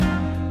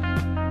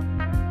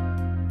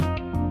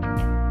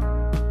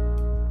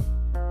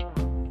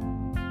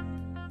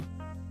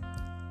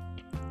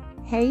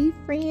Hey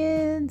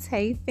friends,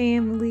 hey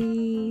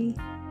family,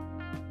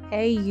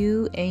 hey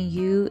you and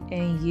you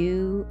and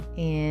you,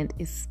 and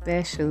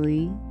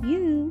especially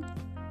you.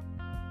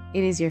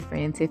 It is your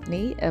friend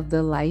Tiffany of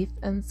the Life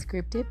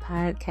Unscripted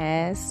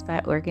podcast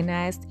by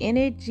Organized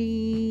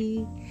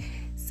Energy.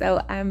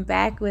 So I'm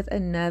back with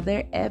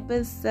another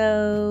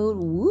episode.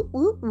 Whoop,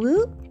 whoop,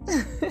 whoop.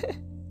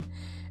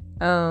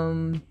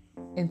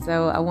 And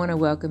so I want to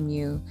welcome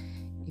you.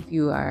 If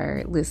you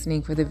are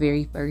listening for the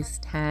very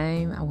first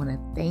time, I want to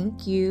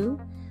thank you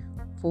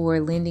for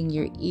lending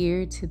your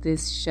ear to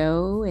this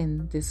show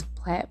and this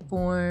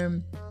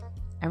platform.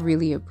 I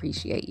really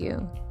appreciate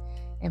you.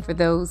 And for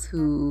those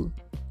who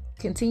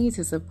continue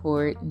to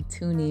support and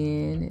tune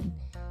in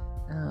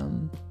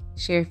and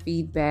share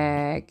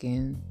feedback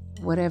and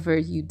whatever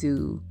you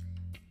do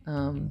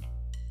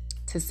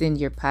to send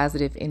your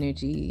positive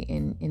energy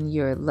and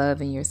your love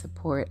and your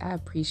support, I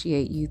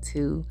appreciate you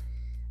too.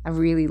 I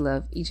really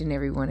love each and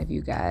every one of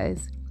you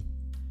guys.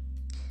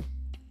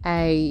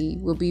 I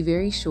will be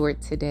very short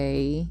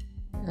today,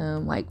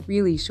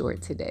 really short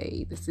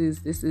today. This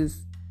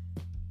is.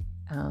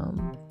 I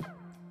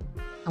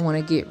want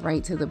to get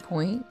right to the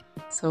point,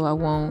 so I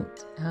won't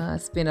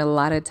spend a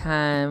lot of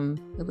time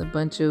with a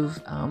bunch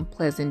of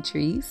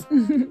pleasantries.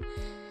 But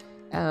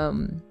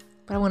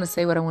I want to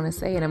say what I want to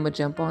say, and I'm gonna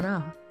jump on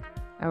off.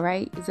 All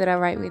right? Is it all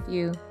right with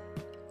you?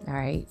 All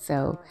right.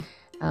 So.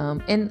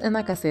 And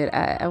like I said,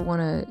 I want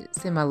to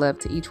send my love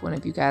to each one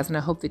of you guys, and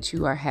I hope that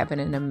you are having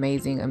an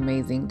amazing,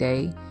 amazing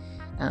day,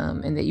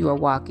 and that you are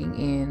walking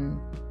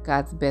in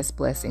God's best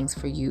blessings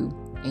for you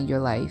in your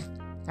life.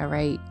 All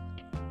right.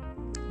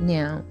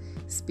 Now,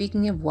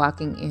 speaking of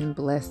walking in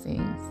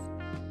blessings,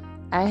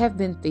 I have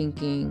been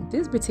thinking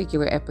this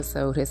particular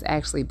episode has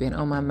actually been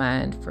on my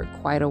mind for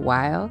quite a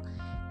while.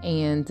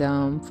 And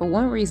for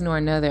one reason or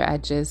another, I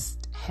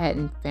just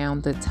hadn't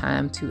found the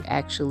time to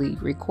actually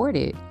record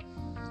it.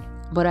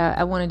 But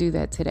I want to do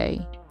that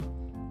today.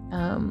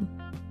 And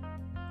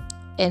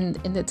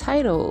in the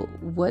title,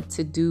 What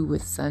to Do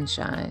with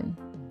Sunshine,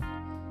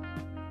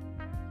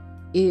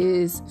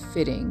 is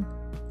fitting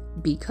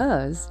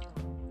because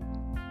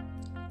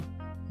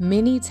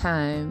many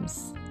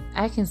times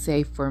I can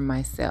say for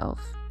myself,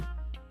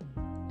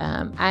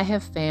 I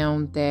have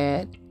found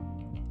that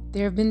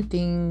there have been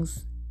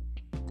things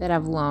that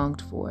I've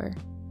longed for,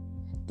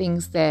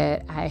 things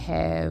that I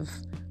have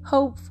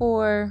hoped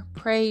for,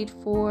 prayed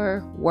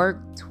for,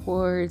 worked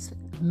towards,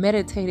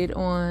 meditated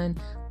on,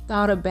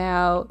 thought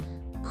about,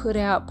 put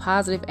out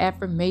positive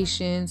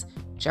affirmations,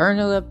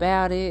 journal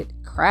about it,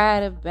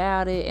 cried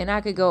about it, and I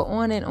could go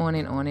on and on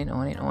and on and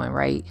on and on,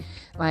 right?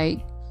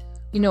 Like,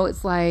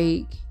 it's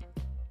like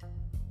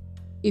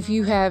if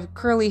you have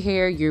curly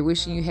hair, you're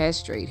wishing you had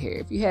straight hair.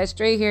 If you had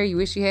straight hair, you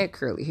wish you had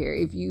curly hair.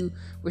 If you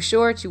were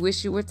short, you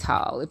wish you were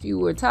tall. If you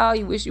were tall,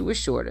 you wish you were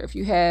shorter. If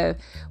you have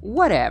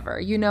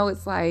whatever,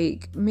 it's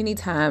like many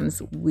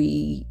times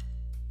we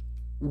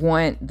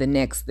want the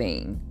next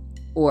thing,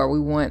 or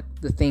we want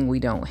the thing we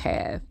don't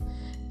have.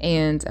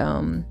 And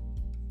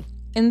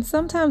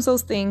sometimes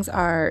those things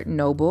are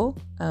noble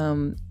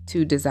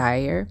to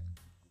desire.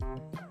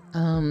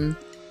 And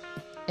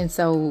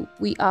so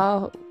we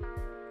all,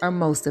 or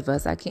most of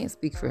us, I can't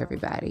speak for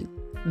everybody,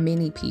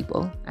 many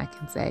people, I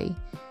can say,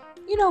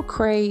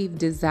 crave,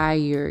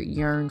 desire,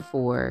 yearn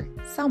for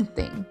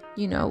something,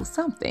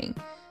 something.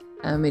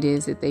 It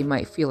is that they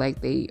might feel like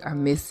they are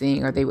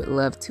missing, or they would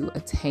love to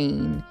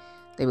attain,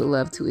 they would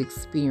love to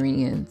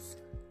experience,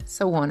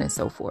 so on and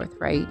so forth,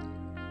 right?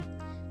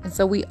 And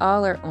so we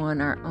all are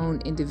on our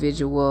own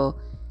individual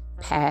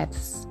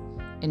paths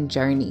and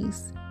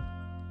journeys.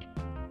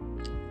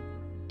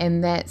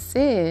 And that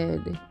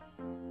said,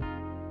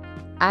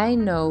 I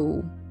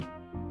know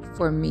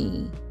for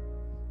me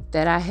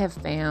that I have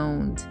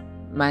found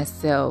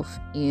myself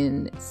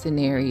in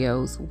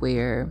scenarios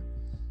where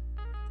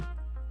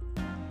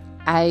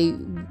I,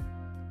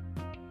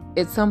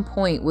 at some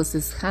point, was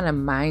just kind of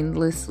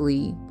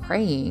mindlessly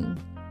praying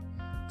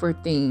for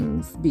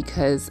things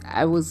because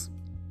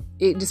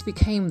it just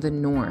became the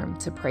norm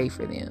to pray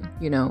for them.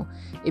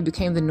 It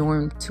became the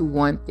norm to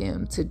want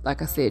them, to,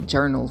 like I said,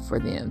 journal for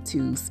them,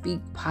 to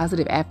speak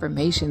positive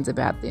affirmations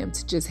about them,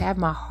 to just have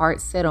my heart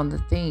set on the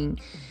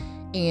thing.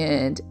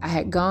 And I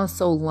had gone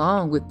so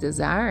long with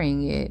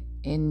desiring it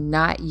and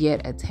not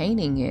yet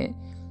attaining it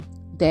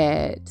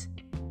that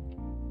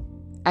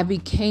I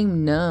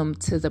became numb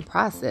to the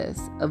process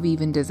of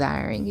even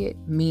desiring it,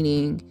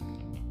 meaning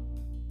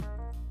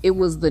it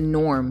was the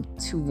norm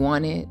to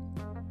want it.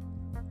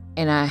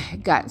 And I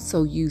got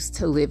so used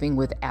to living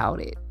without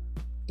it,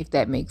 if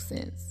that makes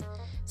sense.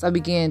 So I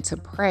began to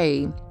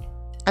pray.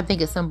 I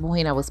think at some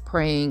point I was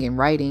praying and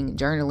writing and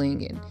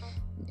journaling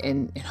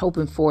and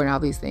hoping for and all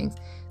these things.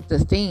 The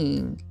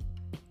thing,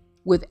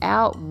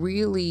 without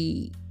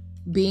really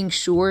being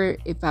sure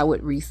if I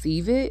would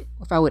receive it,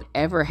 if I would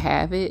ever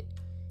have it.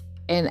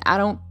 And I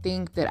don't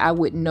think that I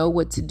would know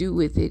what to do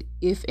with it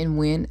if and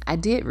when I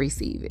did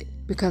receive it,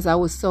 because I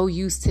was so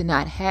used to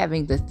not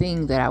having the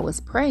thing that I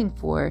was praying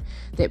for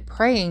that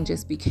praying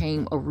just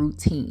became a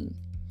routine.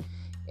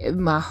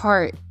 my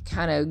heart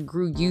kind of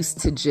grew used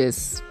to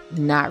just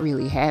not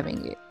really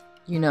having it.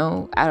 I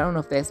don't know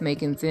if that's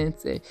making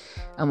sense,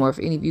 or if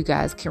any of you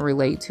guys can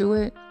relate to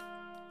it.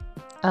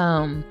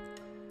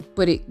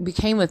 But it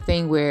became a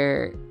thing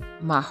where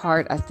my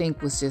heart, I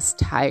think, was just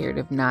tired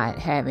of not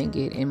having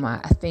it.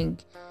 I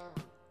think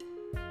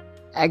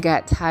I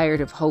got tired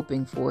of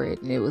hoping for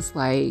it. And it was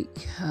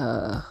like,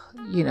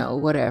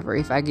 whatever.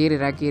 If I get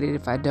it, I get it.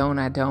 If I don't,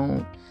 I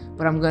don't.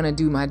 But I'm going to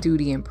do my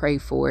duty and pray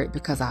for it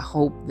because I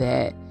hope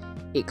that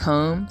it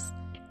comes.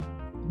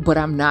 But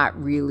I'm not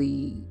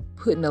really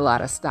putting a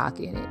lot of stock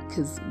in it,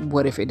 because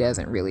what if it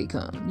doesn't really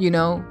come,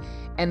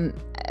 And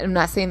I'm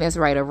not saying that's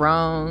right or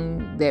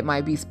wrong. That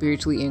might be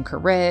spiritually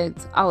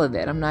incorrect. All of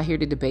that. I'm not here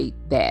to debate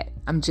that.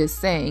 I'm just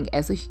saying,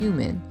 as a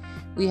human,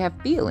 we have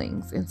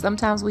feelings, and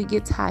sometimes we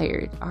get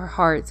tired. Our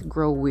hearts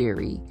grow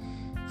weary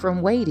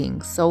from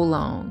waiting so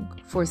long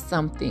for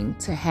something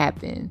to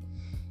happen.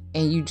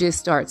 And you just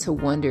start to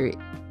wonder,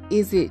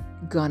 is it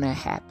gonna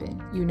happen?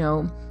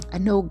 I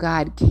know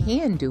God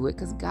can do it,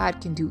 because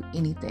God can do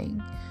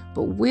anything.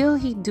 But will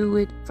he do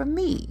it for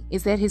me?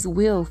 Is that his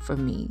will for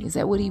me? Is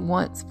that what he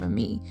wants for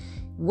me?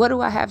 What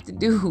do I have to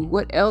do?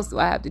 What else do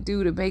I have to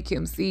do to make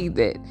him see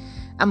that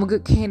I'm a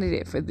good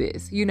candidate for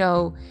this,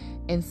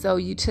 And so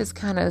you just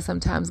kind of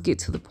sometimes get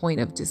to the point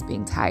of just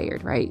being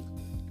tired, right?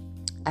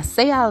 I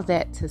say all of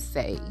that to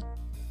say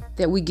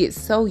that we get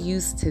so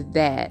used to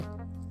that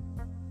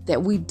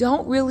we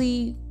don't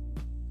really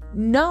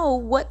know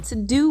what to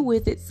do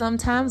with it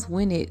sometimes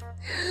when it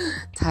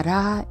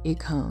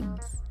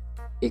comes.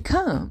 It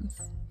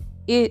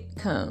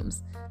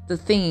comes. The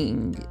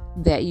thing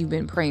that you've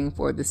been praying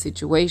for, the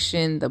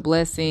situation, the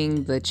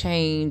blessing, the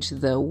change,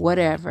 the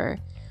whatever.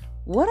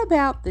 What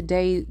about the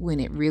day when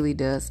it really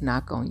does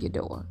knock on your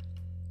door?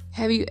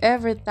 Have you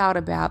ever thought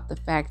about the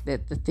fact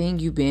that the thing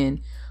you've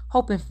been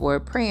hoping for,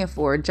 praying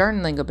for,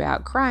 journaling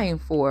about, crying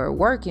for,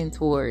 working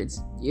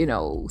towards,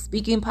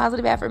 speaking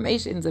positive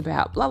affirmations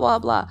about, blah, blah,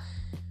 blah.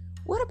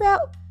 What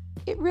about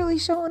it really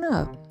showing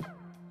up?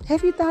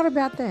 Have you thought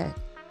about that?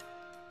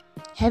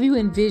 Have you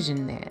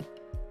envisioned that?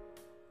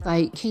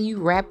 Like, can you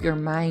wrap your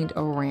mind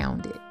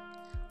around it?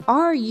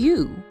 Are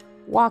you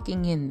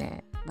walking in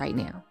that right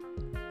now?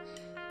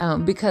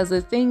 Because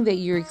the thing that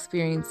you're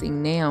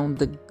experiencing now,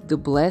 the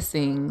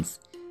blessings,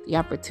 the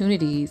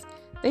opportunities,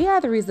 they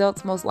are the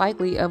results most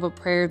likely of a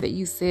prayer that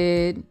you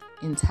said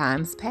in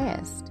times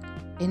past.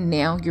 And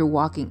now you're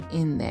walking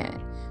in that.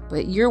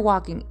 But you're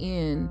walking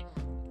in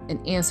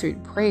an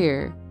answered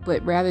prayer.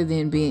 But rather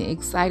than being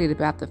excited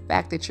about the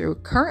fact that you're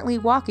currently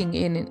walking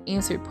in an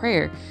answered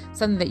prayer,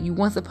 something that you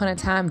once upon a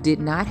time did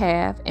not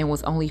have and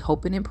was only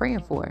hoping and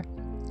praying for.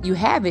 You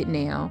have it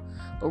now,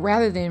 but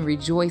rather than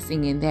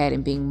rejoicing in that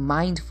and being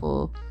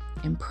mindful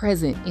and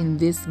present in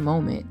this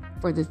moment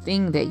for the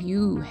thing that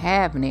you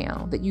have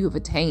now, that you have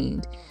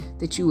attained,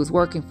 that you was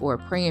working for,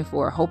 praying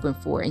for, hoping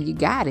for, and you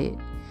got it.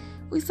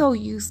 We're so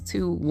used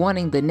to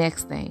wanting the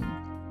next thing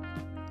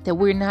that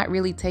we're not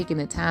really taking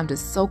the time to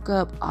soak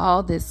up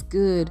all this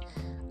good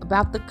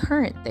about the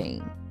current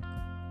thing,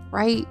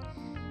 right?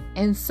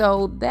 And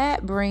so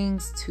that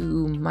brings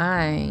to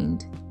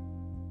mind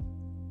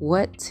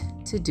what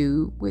to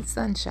do with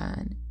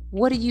sunshine.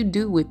 What do you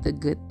do with the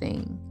good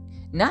thing?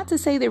 Not to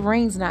say that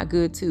rain's not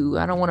good too.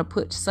 I don't want to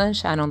put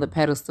sunshine on the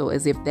pedestal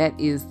as if that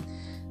is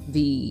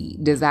the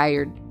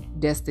desired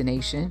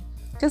destination.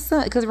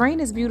 Because rain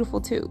is beautiful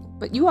too.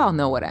 But you all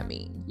know what I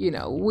mean.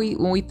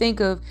 When we think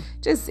of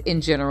just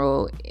in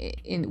general,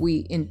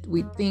 we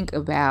think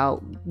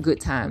about good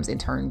times in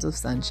terms of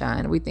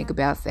sunshine. We think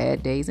about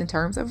sad days in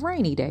terms of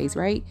rainy days,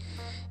 right?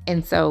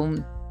 And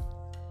so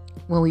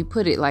when we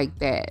put it like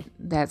that,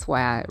 that's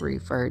why I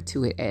refer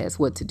to it as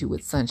what to do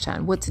with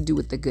sunshine, what to do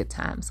with the good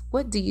times.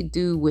 What do you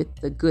do with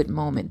the good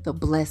moment, the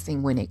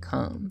blessing when it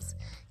comes?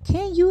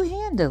 Can you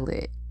handle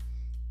it?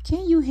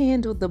 Can you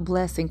handle the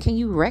blessing? Can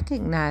you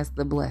recognize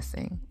the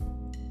blessing?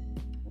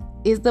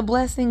 Is the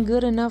blessing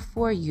good enough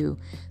for you?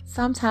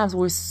 Sometimes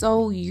we're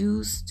so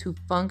used to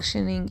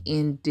functioning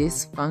in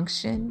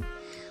dysfunction.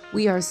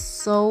 We are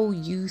so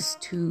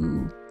used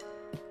to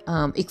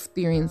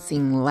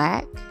experiencing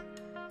lack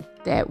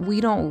that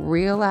we don't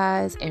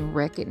realize and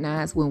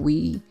recognize when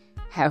we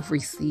have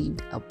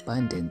received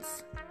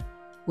abundance,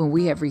 when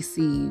we have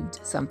received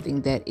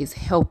something that is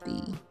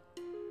healthy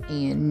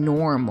and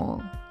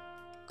normal,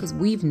 because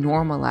we've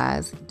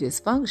normalized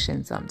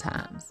dysfunction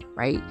sometimes,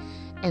 right?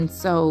 And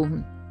so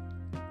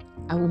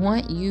I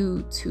want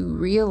you to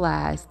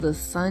realize the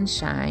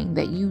sunshine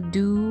that you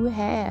do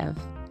have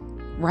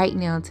right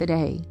now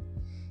today.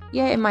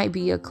 Yeah, it might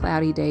be a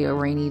cloudy day, a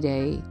rainy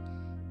day,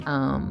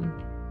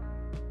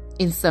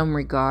 in some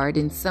regard,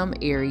 in some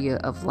area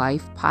of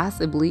life,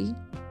 possibly,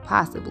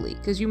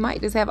 because you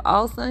might just have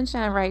all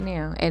sunshine right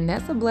now, and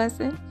that's a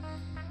blessing,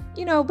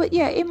 but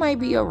yeah, it might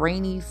be a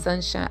rainy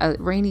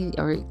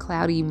or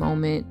cloudy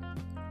moment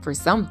for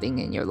something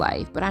in your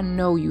life, but I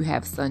know you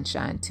have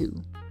sunshine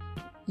too.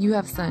 You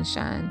have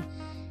sunshine,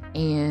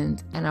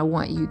 and I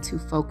want you to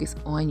focus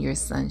on your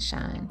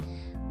sunshine.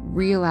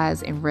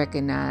 Realize and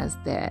recognize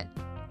that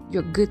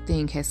your good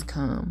thing has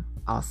come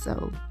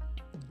also.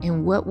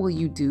 And what will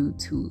you do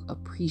to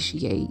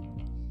appreciate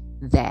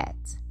that?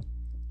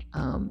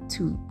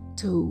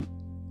 To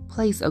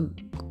place a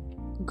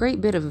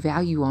great bit of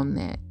value on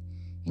that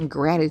and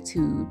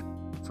gratitude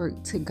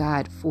to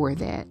God for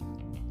that.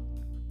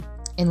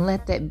 And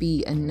let that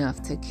be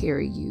enough to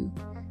carry you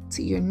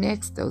to your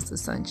next dose of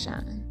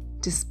sunshine,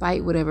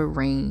 despite whatever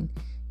rain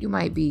you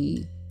might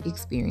be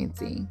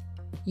experiencing,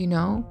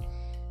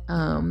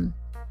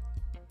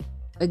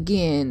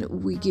 Again,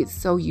 we get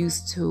so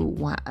used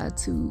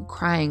to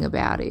crying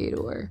about it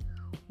or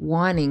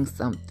wanting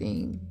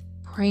something,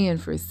 praying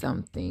for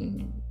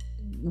something,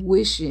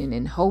 wishing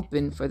and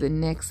hoping for the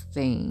next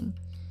thing.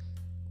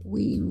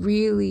 We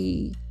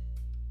really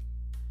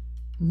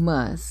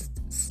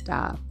must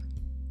stop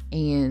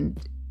and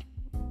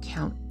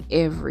count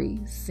every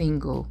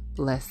single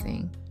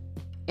blessing,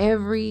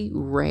 every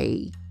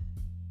ray,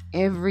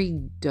 every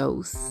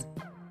dose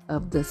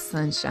of the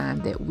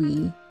sunshine that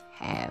we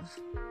have.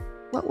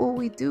 What will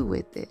we do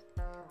with it?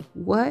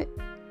 What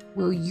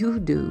will you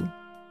do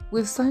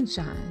with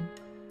sunshine?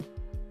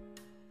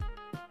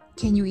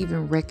 Can you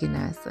even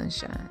recognize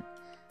sunshine?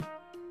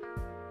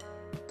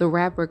 The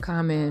rapper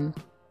Common,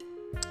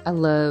 I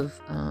love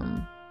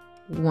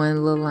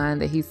one little line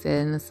that he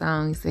said in the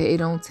song. He said, "It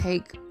don't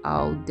take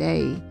all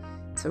day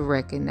to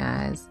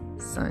recognize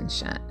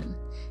sunshine."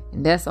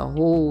 And that's a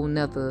whole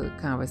nother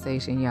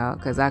conversation, y'all,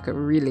 because I could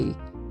really,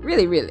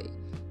 really, really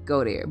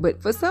go there.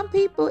 But for some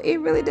people, it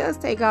really does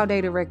take all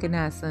day to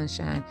recognize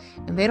sunshine.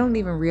 And they don't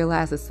even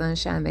realize the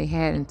sunshine they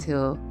had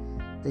until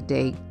the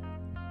day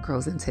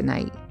grows into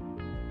night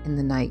and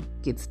the night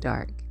gets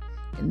dark.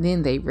 And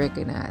then they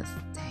recognize,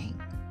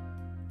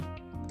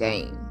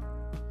 dang,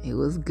 it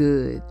was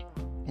good.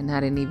 And I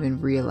didn't even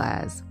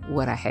realize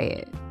what I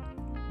had.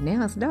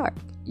 Now it's dark,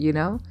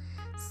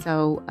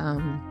 So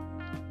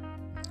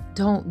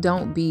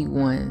don't be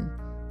one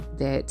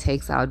that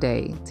takes all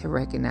day to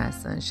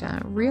recognize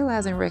sunshine.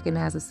 Realize and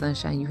recognize the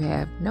sunshine you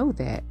have. Know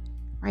that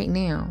right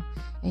now.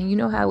 And you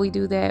know how we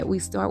do that? We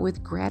start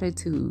with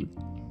gratitude.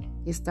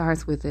 It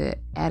starts with an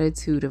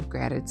attitude of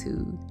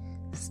gratitude.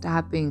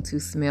 Stopping to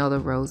smell the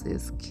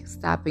roses.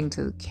 Stopping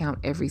to count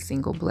every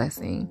single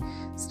blessing.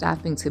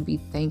 Stopping to be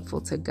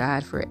thankful to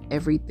God for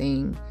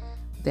everything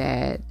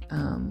that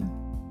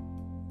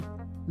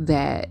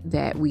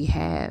we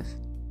have.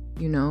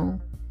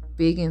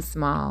 Big and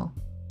small.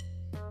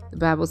 The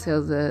Bible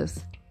tells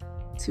us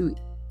to,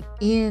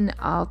 in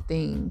all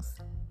things,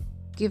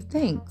 give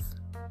thanks.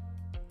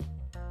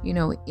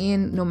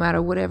 In no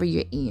matter whatever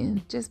you're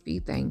in, just be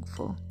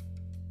thankful.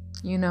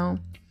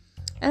 And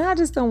I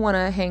just don't want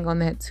to hang on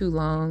that too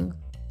long.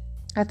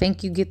 I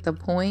think you get the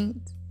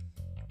point,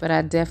 but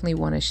I definitely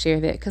want to share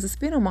that because it's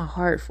been on my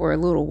heart for a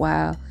little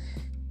while,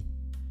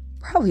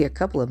 probably a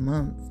couple of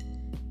months.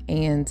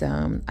 And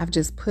I've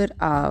just put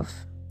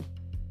off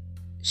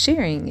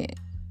sharing it.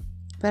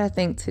 But I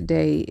think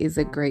today is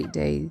a great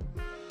day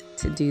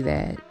to do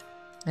that.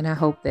 And I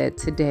hope that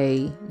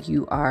today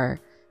you are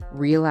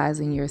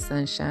realizing your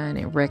sunshine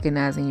and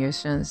recognizing your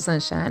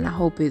sunshine. I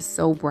hope it's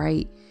so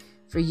bright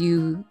for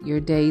you. Your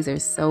days are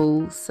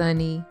so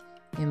sunny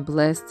and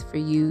blessed for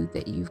you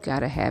that you've got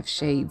to have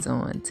shades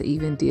on to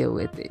even deal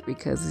with it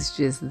because it's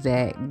just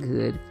that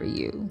good for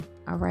you.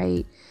 All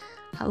right.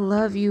 I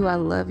love you. I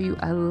love you.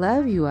 I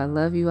love you. I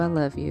love you. I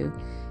love you.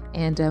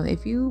 And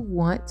if you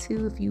want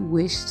to, if you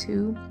wish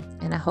to,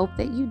 and I hope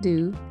that you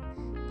do,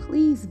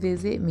 please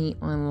visit me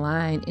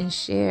online and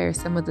share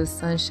some of the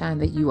sunshine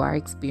that you are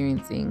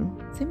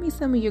experiencing. Send me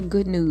some of your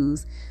good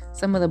news,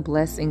 some of the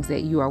blessings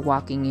that you are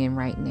walking in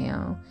right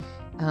now.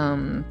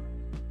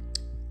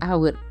 I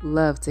would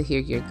love to hear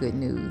your good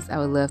news. I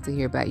would love to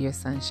hear about your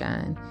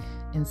sunshine.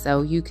 And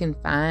so you can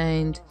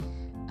find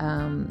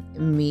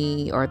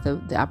me or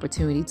the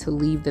opportunity to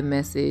leave the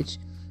message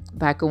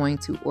by going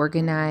to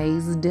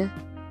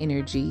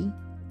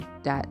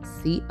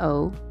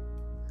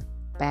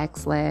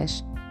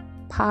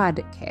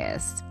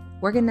organizedenergy.co/podcast.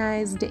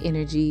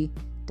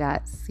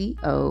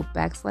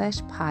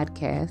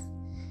 organizedenergy.co/podcast.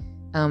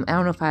 I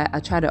don't know if I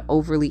try to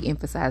overly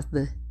emphasize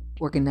the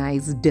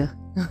organized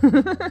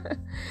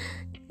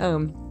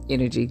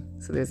energy.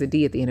 So there's a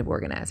D at the end of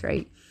organized,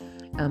 right?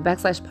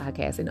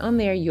 /podcast. And on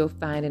there, you'll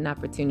find an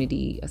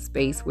opportunity, a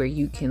space where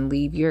you can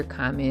leave your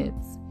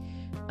comments,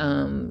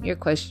 your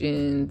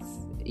questions,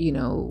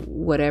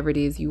 whatever it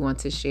is you want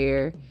to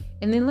share.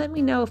 And then let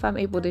me know if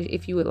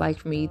you would like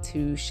for me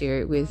to share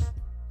it with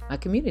my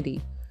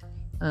community.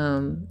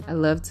 I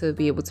love to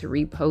be able to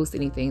repost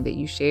anything that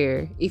you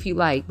share if you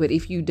like, but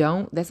if you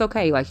don't, that's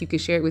okay. Like, you can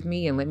share it with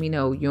me and let me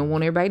know. You don't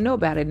want everybody to know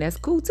about it, and that's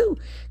cool too,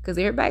 because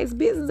everybody's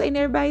business ain't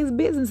everybody's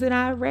business, and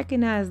I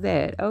recognize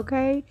that.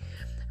 Okay.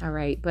 All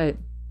right. But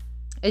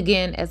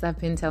again, as I've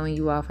been telling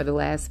you all for the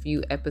last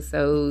few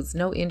episodes,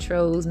 no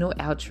intros, no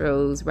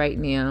outros right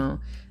now.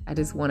 I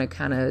just want to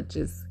kind of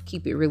just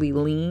keep it really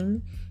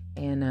lean.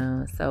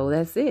 And so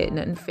that's it.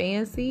 Nothing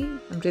fancy.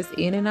 I'm just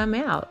in and I'm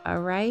out.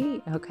 All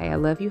right. Okay. I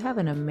love you. Have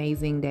an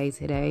amazing day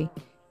today.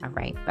 All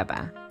right.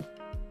 Bye-bye.